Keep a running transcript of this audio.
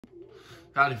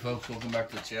Howdy folks, welcome back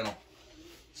to the channel.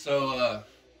 So,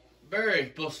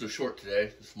 Barry posted a short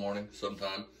today, this morning,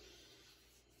 sometime.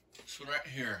 This one right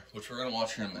here, which we're gonna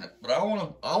watch here in a minute. But I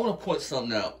wanna point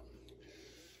something out.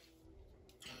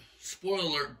 Spoiler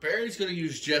alert, Barry's gonna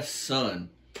use Jeff's son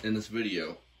in this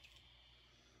video.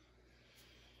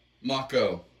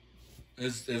 Mako.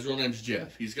 His real name's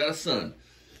Jeff. He's got a son.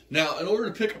 Now, in order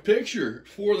to pick a picture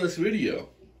for this video,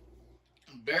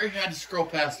 Barry had to scroll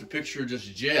past the picture of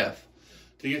just Jeff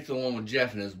to get to the one with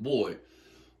Jeff and his boy.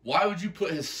 Why would you put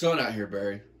his son out here,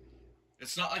 Barry?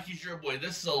 It's not like he's your boy.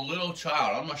 This is a little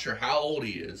child. I'm not sure how old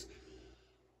he is.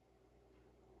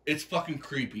 It's fucking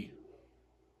creepy.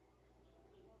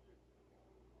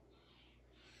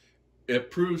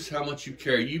 It proves how much you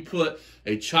care. You put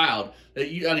a child that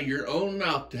you out of your own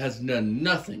mouth that has done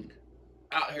nothing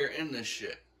out here in this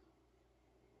shit.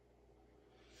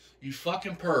 You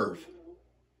fucking perv.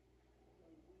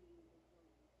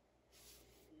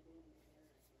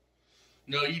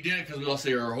 No, you did it because we all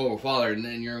say you're a horrible father, and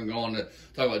then you're going to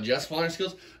talk about Jeff's fathering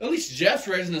skills. At least Jeff's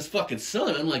raising his fucking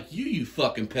son, unlike you, you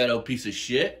fucking pedo piece of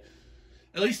shit.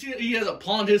 At least he hasn't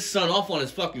pawned his son off on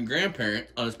his fucking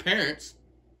grandparents, on his parents.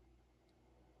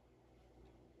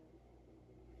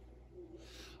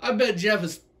 I bet Jeff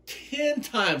is 10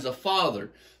 times a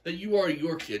father that you are to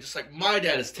your kid. Just like my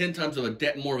dad is 10 times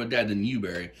more of a dad than you,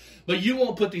 Barry. But you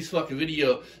won't put this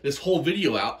whole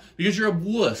video out because you're a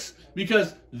wuss.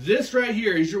 Because this right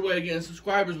here is your way of getting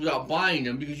subscribers without buying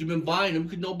them, because you've been buying them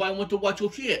because nobody wants to watch your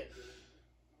shit.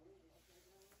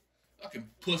 Fucking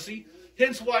pussy.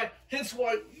 Hence why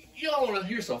y'all want to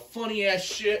hear some funny ass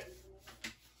shit.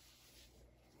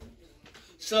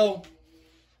 So,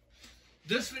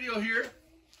 this video here,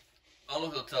 I don't know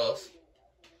if it'll tell us.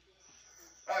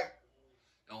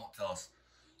 It won't tell us.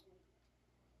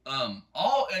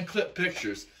 All in clip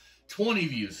pictures, 20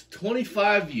 views,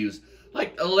 25 views,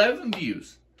 like 11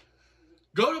 views.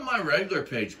 Go to my regular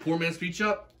page, Poor Man's Speech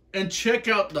Up, and check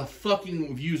out the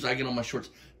fucking views I get on my shorts.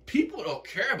 People don't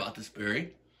care about this,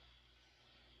 Barry.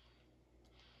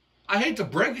 I hate to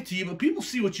break it to you, but people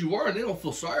see what you are and they don't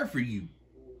feel sorry for you.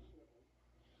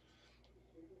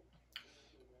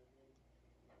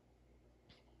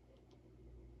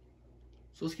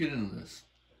 So let's get into this.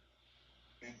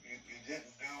 You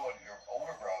didn't do what your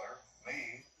older brother,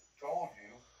 me, told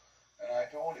you, and I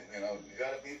told him, you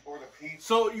gotta be for the people.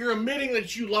 So you're admitting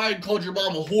that you lied and called your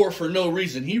mom a whore for no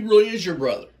reason. He really is your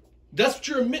brother. That's what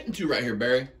you're admitting to right here,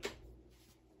 Barry.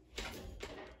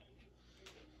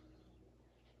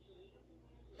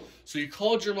 So you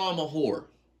called your mom a whore,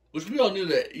 which we all knew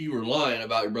that you were lying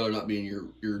about your brother not being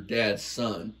your dad's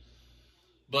son.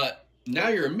 But now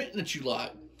you're admitting that you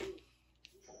lied.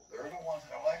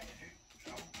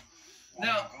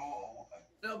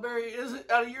 Now, Barry, is it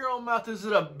out of your own mouth? Is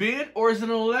it a bid or is it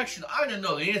an election? I didn't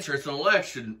know the answer. It's an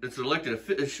election. It's an elected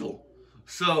official.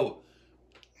 So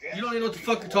you don't even know what the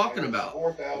fuck you're talking about.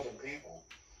 4,000 people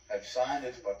have signed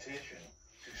this petition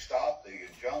to stop the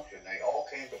injunction. They all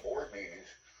came to board meetings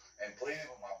and pleaded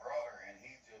with my brother, and he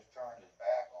just turned his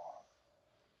back on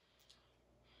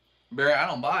them. Barry, I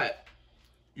don't buy it.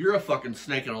 You're a fucking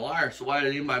snake and a liar. So why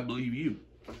did anybody believe you?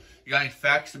 You got any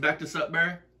facts to back this up,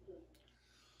 Barry?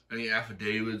 Any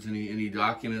affidavits, any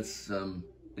documents,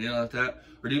 anything like that?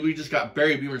 Or did we just got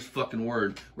Barry Beamer's fucking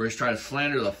word where he's trying to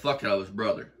slander the fuck out of his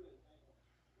brother?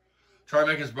 Trying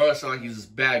to make his brother sound like he's this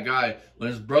bad guy when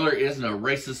his brother isn't a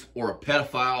racist or a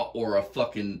pedophile or a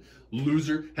fucking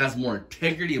loser, has more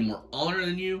integrity and more honor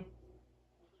than you.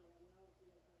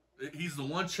 He's the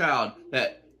one child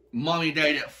that mommy and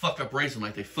daddy didn't fuck up raising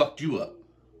like they fucked you up.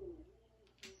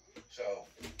 So,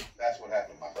 that's what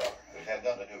happened with my brother. It had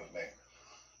nothing to do with me.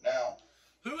 Now,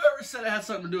 whoever said it had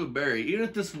something to do with Barry, even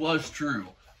if this was true,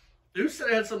 who said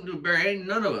it had something to do with Barry? Ain't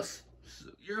none of us.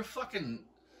 You're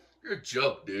a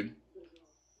joke, dude.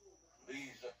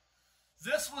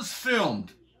 This was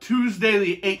filmed Tuesday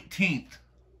the 18th.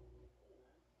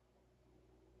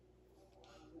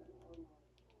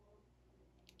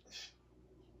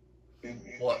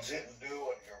 What? You didn't do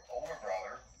what your older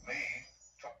brother, me,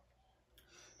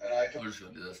 and I told We're just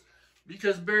gonna do this.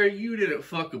 Because, Barry, you didn't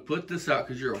fucking put this out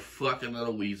because you're a fucking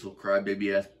little weasel,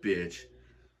 crybaby ass bitch.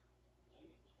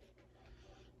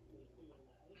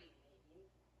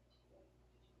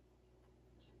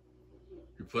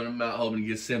 You're putting them out hoping to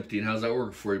get sympathy, and how's that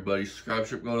working for you, buddy?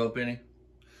 Subscribership going up any?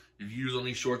 Your views on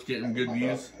these shorts getting good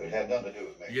views? It had nothing to do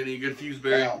with me. You getting any good views,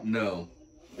 Barry? Now, no.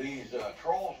 These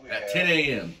trolls we At have. 10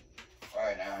 a.m. All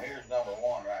right, now here's number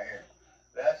one right here.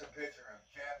 That's a picture of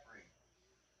Jeffrey.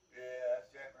 Yeah, that's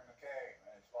Jeffrey McKay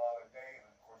and his father Dave.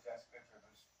 And of course, that's a picture of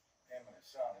him and his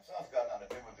son. His son's got nothing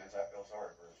to do with this. I feel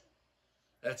sorry for his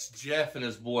That's Jeff and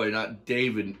his boy, not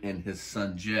David and his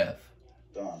son Jeff.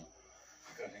 Done.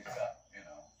 Because he's got, you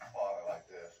know, a father like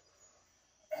this.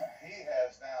 He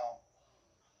has now,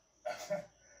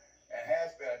 and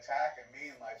has been attacking me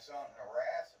and my son and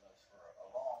harassing us for a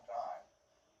long time.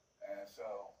 And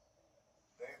so,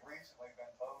 they've recently been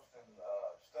posting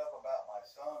stuff about my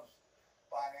son's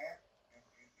finance.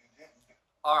 You didn't do.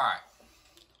 All right.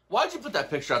 Why'd you put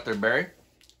that picture out there, Barry?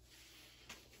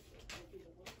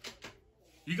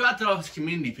 You got that off his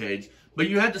community page, but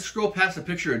you had to scroll past a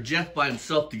picture of Jeff by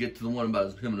himself to get to the one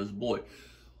about him and his boy.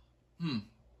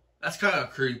 That's kind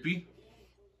of creepy.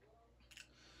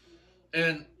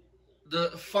 And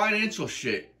the financial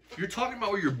shit. You're talking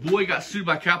about where your boy got sued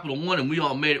by Capital One and we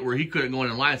all made it where he couldn't go in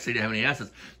and lie and say he didn't have any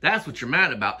assets. That's what you're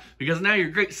mad about. Because now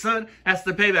your great son has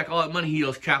to pay back all that money he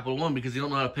owes Capital One because he don't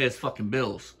know how to pay his fucking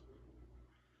bills.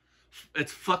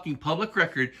 It's fucking public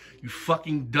record, you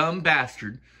fucking dumb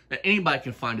bastard, that anybody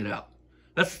can find it out.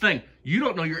 That's the thing. You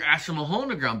don't know your ass from a hole in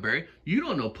the ground, Barry. You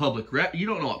don't know you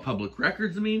don't know what public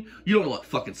records mean. You don't know what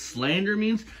fucking slander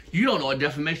means. You don't know what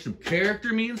defamation of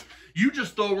character means. You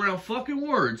just throw around fucking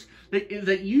words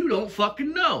that you don't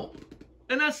fucking know.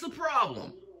 And that's the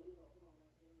problem.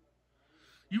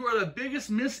 You are the biggest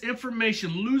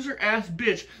misinformation loser-ass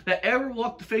bitch that ever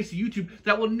walked the face of YouTube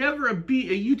that will never be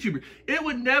a YouTuber. It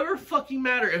would never fucking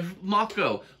matter if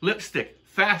Mako, Lipstick,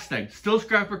 Fasting, Still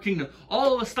Scrapper Kingdom,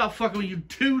 all of us stopped fucking with you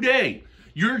today.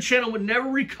 Your channel would never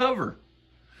recover.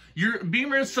 Your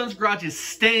Beamer and Sons Garage is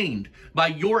stained by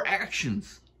your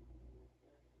actions.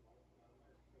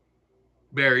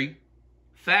 Barry,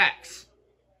 facts.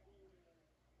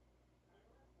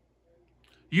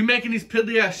 You making these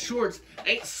piddly ass shorts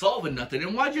ain't solving nothing.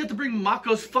 And why'd you have to bring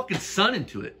Mako's fucking son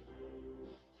into it?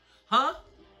 Huh?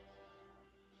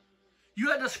 You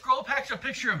had to scroll past a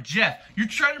picture of Jeff. You're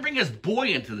trying to bring his boy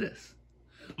into this.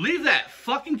 Leave that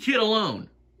fucking kid alone.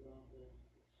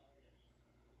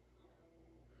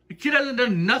 The kid hasn't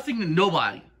done nothing to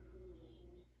nobody.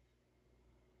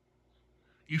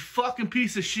 You fucking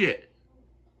piece of shit.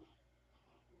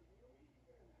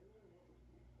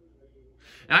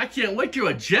 And I can't wait to hear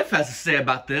what Jeff has to say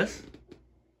about this.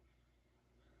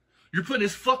 You're putting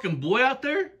his fucking boy out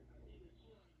there?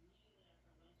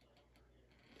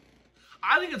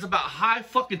 I think it's about high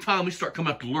fucking time we start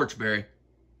coming up to Lurch, Barry.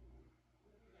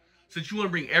 Since you want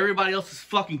to bring everybody else's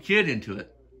fucking kid into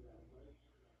it.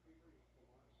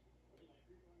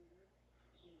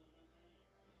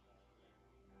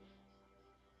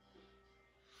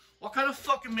 What kind of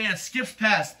fucking man skips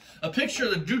past a picture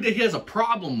of the dude that he has a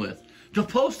problem with to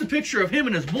post a picture of him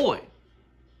and his boy?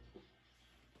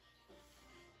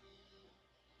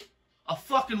 A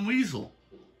fucking weasel.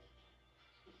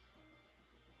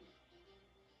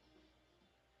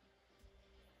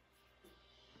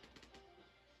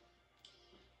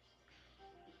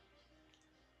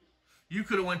 You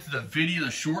could have went to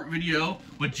the short video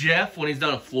with Jeff when he's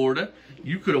down in Florida.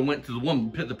 You could have went to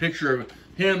the picture of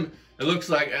him, it looks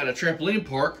like, at a trampoline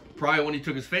park, probably when he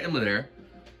took his family there.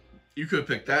 You could have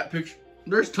picked that picture.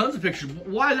 There's tons of pictures.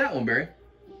 Why that one, Barry?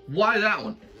 Why that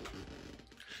one?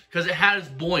 Because it had his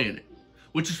boy in it,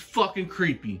 which is fucking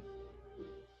creepy.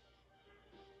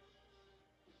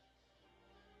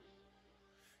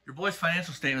 Your boy's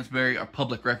financial statements, Barry, are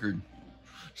public record.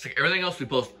 Just like everything else we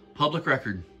post, public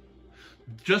record.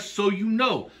 Just so you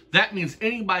know, that means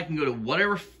anybody can go to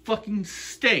whatever fucking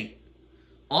state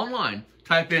online,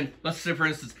 type in, let's say for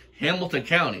instance, Hamilton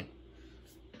County,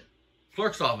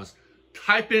 clerk's office,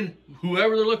 type in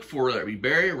whoever they're looking for, whether it be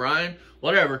Barry, Ryan,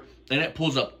 whatever, and it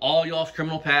pulls up all y'all's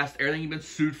criminal past, everything you've been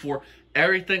sued for,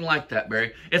 everything like that,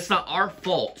 Barry. It's not our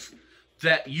fault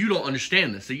that you don't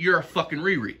understand this, that you're a fucking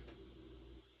Riri.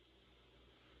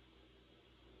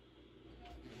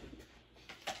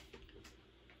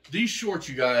 These shorts,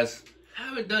 you guys,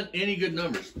 haven't done any good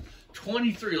numbers.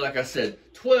 23, like I said.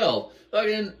 12.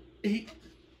 And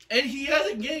he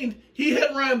hasn't gained. He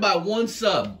hit Ryan by 1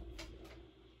 sub.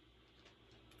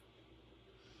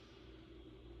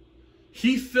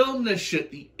 He filmed this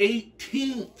shit the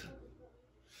 18th.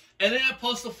 And then I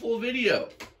post a full video.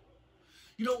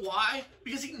 You know why?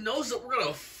 Because he knows that we're going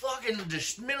to fucking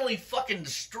mentally fucking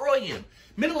destroy him.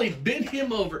 Mentally bend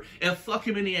him over and fuck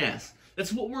him in the ass.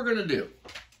 That's what we're going to do.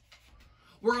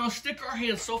 We're going to stick our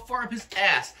hands so far up his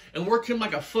ass and work him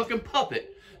like a fucking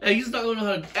puppet that he's not going to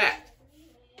know how to act.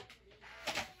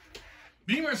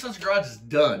 Beamer and Sons Garage is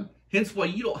done. Hence why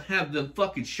you don't have them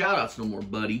fucking shoutouts no more,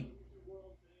 buddy.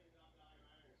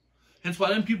 Hence why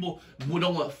them people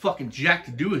don't want fucking jack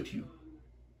to do with you,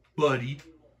 buddy.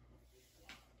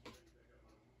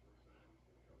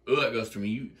 Oh, that goes to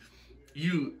me.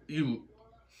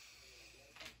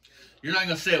 You're not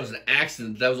gonna say it was an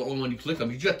accident. That was the only one you clicked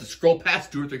on. You just have to scroll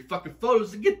past 2 or 3 fucking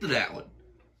photos to get to that one.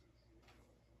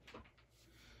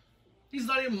 He's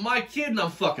not even my kid, and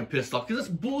I'm fucking pissed off because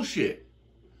that's bullshit.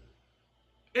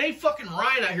 It ain't fucking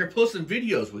Ryan out here posting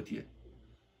videos with you.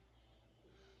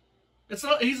 It's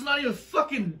not. He's not even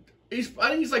fucking. I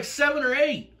think he's like 7 or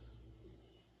 8.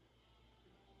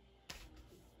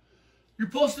 You're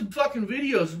posting fucking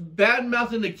videos bad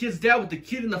mouthing the kid's dad with the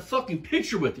kid in the fucking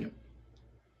picture with him.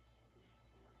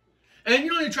 And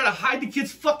you don't even try to hide the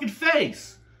kid's fucking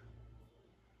face.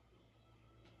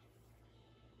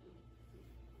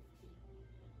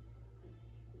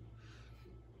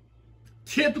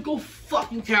 Typical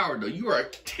fucking coward, though. You are a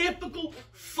typical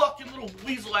fucking little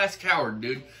weasel ass coward,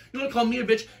 dude. You wanna call me a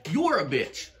bitch? You're a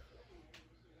bitch.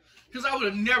 Because I would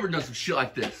have never done some shit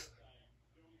like this.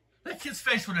 That kid's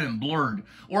face would have been blurred.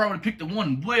 Or I would have picked the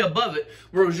one way above it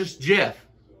where it was just Jeff.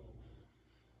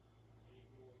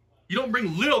 You don't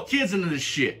bring little kids into this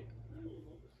shit.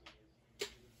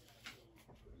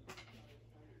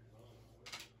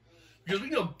 Because we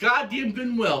know goddamn good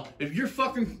and well, if your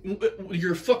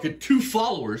fucking 2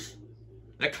 followers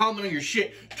that comment on your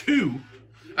shit, 2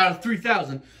 out of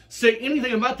 3,000, say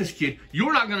anything about this kid,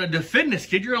 you're not going to defend this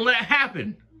kid. You're going to let it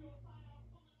happen.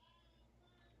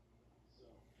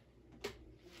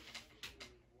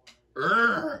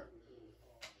 Urgh.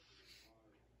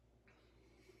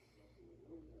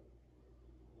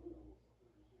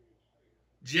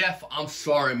 Jeff, I'm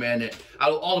sorry, man. That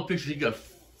out of all the pictures he got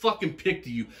fucking picked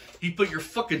of you, he put your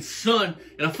fucking son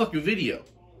in a fucking video.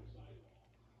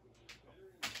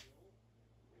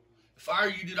 If I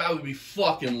were you, dude, I would be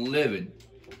fucking livid.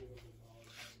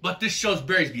 But this shows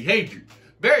Barry's behavior.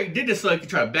 Barry did this so he could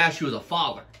try to bash you as a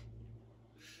father.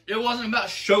 It wasn't about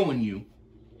showing you.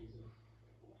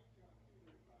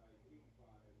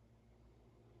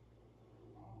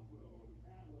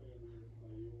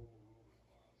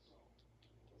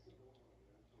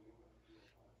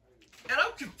 And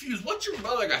I'm confused. What's your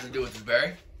brother got to do with this,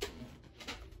 Barry?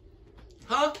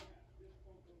 Huh?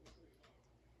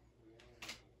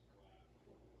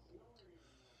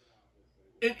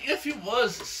 And if he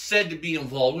was said to be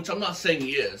involved, which I'm not saying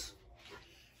he is,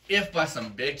 if by some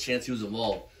big chance he was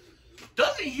involved,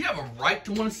 doesn't he have a right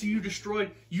to want to see you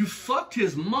destroyed? You fucked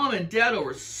his mom and dad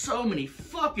over so many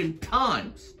fucking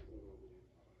times.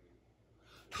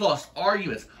 Caused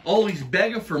arguments. Always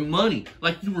begging for money.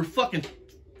 Like you were fucking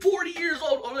 40 years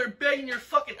old over there begging your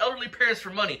fucking elderly parents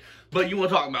for money. But you want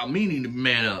to talk about me needing to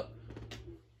man up.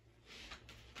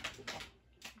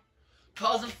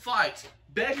 Causing fights.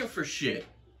 Begging for shit.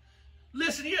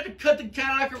 Listen, he had to cut the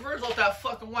Cadillac reverse off that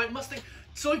fucking white Mustang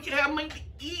so he could have money to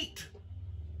eat.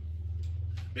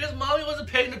 Because mommy wasn't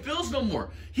paying the bills no more.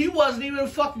 He wasn't even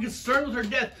fucking concerned with her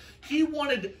death. He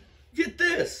wanted, get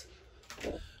this,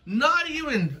 not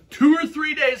even 2 or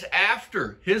 3 days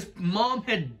after his mom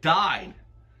had died,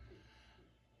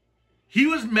 he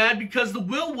was mad because the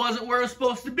will wasn't where it was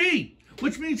supposed to be.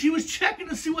 Which means he was checking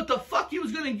to see what the fuck he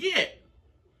was going to get.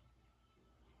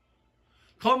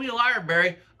 Call me a liar,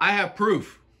 Barry. I have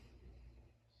proof.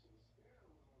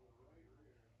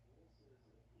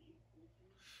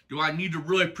 Do I need to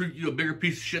really prove you a bigger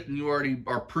piece of shit than you already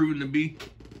are proven to be?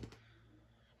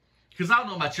 Because I don't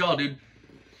know about y'all, dude.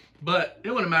 But it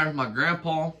wouldn't matter if my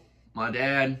grandpa, my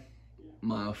dad,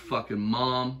 my fucking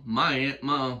mom, my aunt,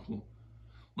 my uncle,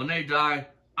 when they die,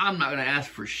 I'm not going to ask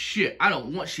for shit. I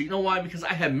don't want shit. You know why? Because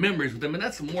I have memories with them, and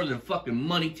that's more than fucking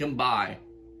money can buy.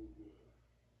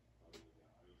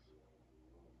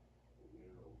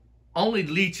 Only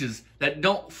leeches that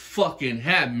don't fucking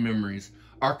have memories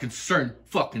are concerned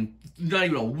fucking not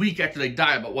even a week after they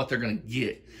die about what they're going to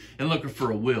get and looking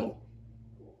for a will.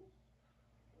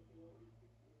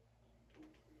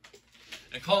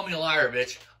 And call me a liar,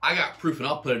 bitch. I got proof and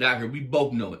I'll put it out here. We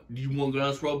both know it. Do you want to go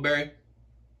down this road, Barry?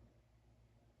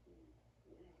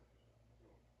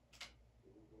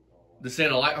 This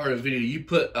ain't a lighthearted video. You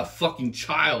put a fucking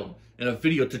child in a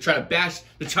video to try to bash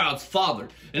the child's father.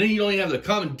 And then you don't even have the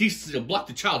common decency to block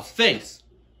the child's face.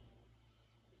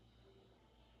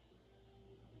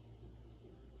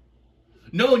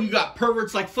 Knowing you got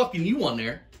perverts like fucking you on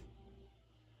there.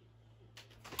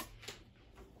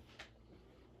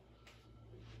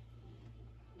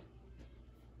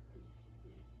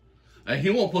 And he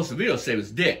won't post a video to save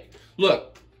his dick.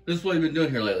 Look, this is what he's been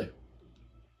doing here lately.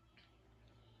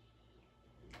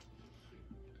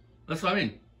 That's what I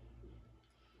mean.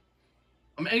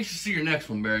 I'm anxious to see your next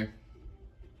one, Barry.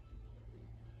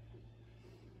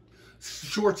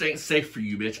 Shorts ain't safe for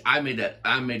you, bitch. I made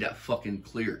that fucking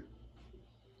clear.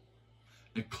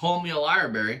 And call me a liar,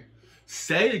 Barry.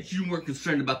 say that you weren't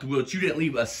concerned about the will, that you didn't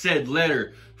leave a said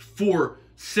letter for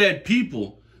said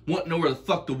people, want to know where the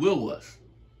fuck the will was.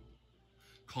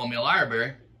 Call me a liar,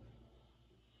 Barry.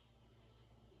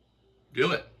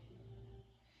 Do it.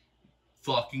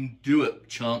 Fucking do it,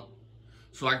 chump.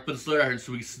 So I can put this letter out here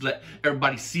so we can let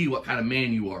everybody see what kind of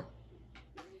man you are.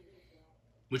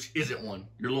 Which isn't one.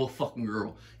 You're a little fucking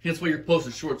girl. Hence why you're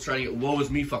posting shorts trying to get woe is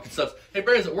me fucking subs. Hey,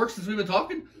 Barry, has it worked since we've been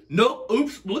talking? Nope.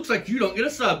 Oops. Looks like you don't get a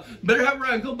sub. Better have a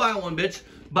ride. Go buy one, bitch.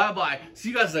 Bye-bye. See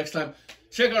you guys next time.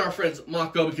 Check out our friends at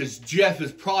Mako because Jeff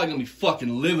is probably going to be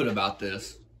fucking livid about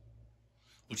this.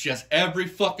 Which he has every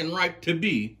fucking right to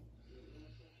be.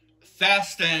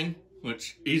 Fasting,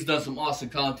 which he's done some awesome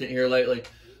content here lately.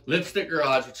 Lipstick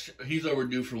Garage, which he's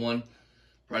overdue for one.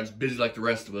 Probably just busy like the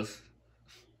rest of us.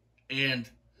 And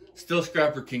Still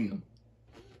Scrapper Kingdom.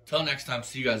 Till next time,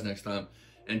 see you guys next time.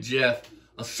 And Jeff,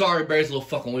 I'm sorry Barry's a little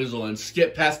fucking weasel and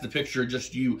skip past the picture of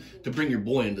just you to bring your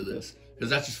boy into this. Because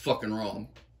that's just fucking wrong.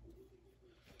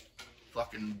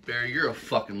 Fucking Barry, you're a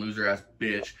fucking loser ass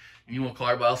bitch. And you want to call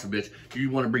everybody else a bitch. You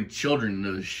want to bring children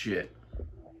into this shit.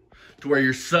 To where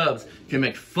your subs can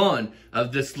make fun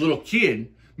of this little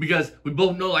kid. Because we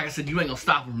both know, like I said, you ain't going to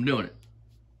stop him from doing it.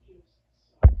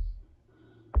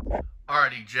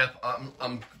 Alrighty, Jeff,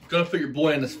 I'm gonna put your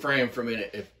boy in this frame for a minute.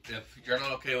 If you're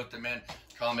not okay with it, man,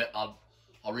 comment. I'll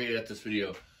re-edit this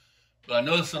video. But I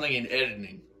noticed something in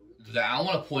editing that I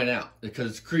want to point out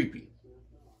because it's creepy.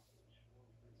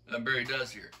 And Barry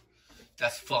does here.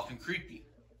 That's fucking creepy.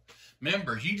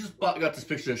 Remember, he just got this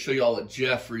picture to show you all what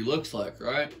Jeffrey looks like,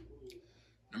 right?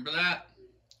 Remember that?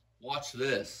 Watch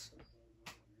this.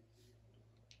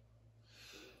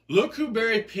 Look who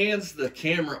Barry pans the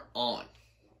camera on.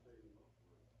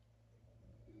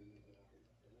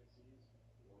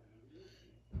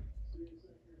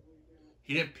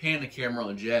 He didn't pan the camera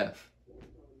on Jeff.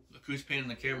 Look who's panning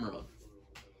the camera on.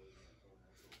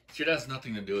 Shit has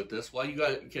nothing to do with this. Why you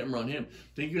got a camera on him?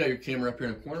 Then you got your camera up here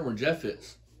in the corner where Jeff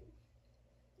is.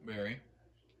 Barry.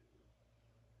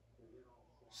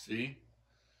 See?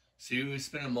 See who's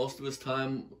spending most of his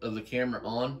time of the camera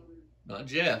on? Not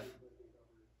Jeff.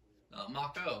 Not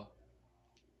Mako.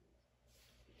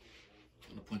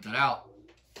 I'm going to point that out.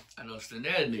 I noticed in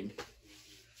editing.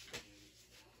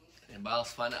 Anybody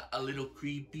else find that a little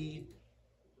creepy?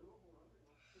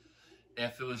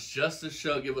 If it was just to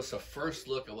show, give us a first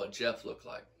look at what Jeff looked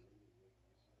like,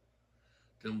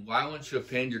 then why wouldn't you have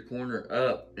panned your corner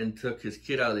up and took his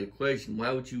kid out of the equation?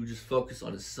 Why would you just focus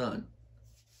on his son?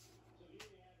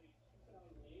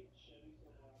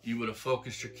 You would have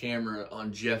focused your camera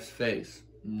on Jeff's face,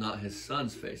 not his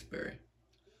son's face, Barry.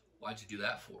 Why'd you do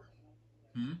that for?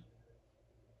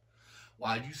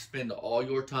 Why'd you spend all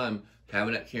your time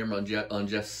having that camera on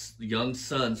Jeff's young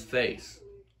son's face?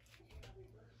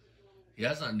 He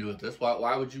has nothing to do with this.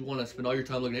 Why would you want to spend all your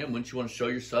time looking at him? Wouldn't you want to show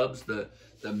your subs the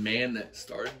man that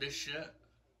started this shit?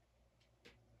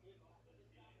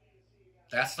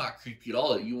 That's not creepy at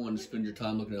all that you want to spend your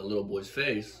time looking at a little boy's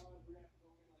face.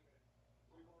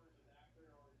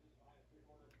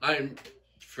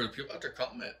 For the people out there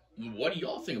comment, what do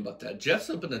y'all think about that? Jeff's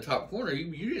up in the top corner.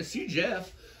 You didn't see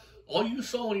Jeff. All you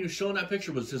saw when he was showing that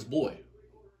picture was his boy.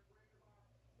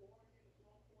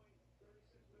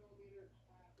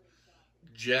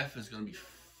 Jeff is going to be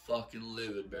fucking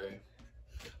livid, Barry.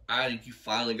 I think you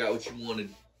finally got what you wanted.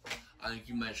 I think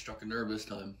you might have struck a nerve this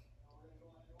time.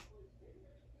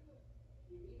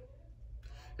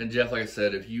 And Jeff, like I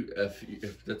said,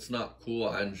 if that's not cool,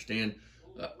 I understand.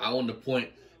 I wanted to point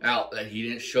out that he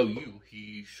didn't show you.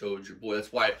 He showed your boy.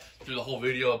 That's why through the whole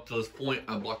video up to this point,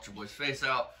 I blocked your boy's face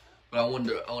out. But I wanted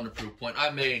to prove a point.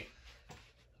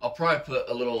 I'll probably put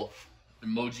a little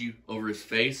emoji over his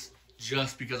face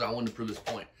just because I wanted to prove this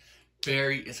point.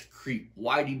 Barry is a creep.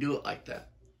 Why'd he do it like that?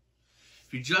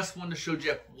 If he just wanted to show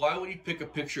Jeff, why would he pick a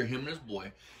picture of him and his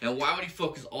boy? And why would he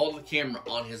focus all the camera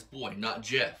on his boy, not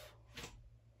Jeff?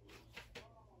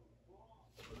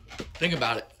 Think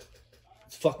about it.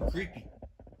 It's fucking creepy.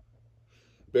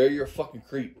 Barry, you're a fucking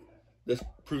creep. This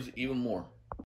proves it even more.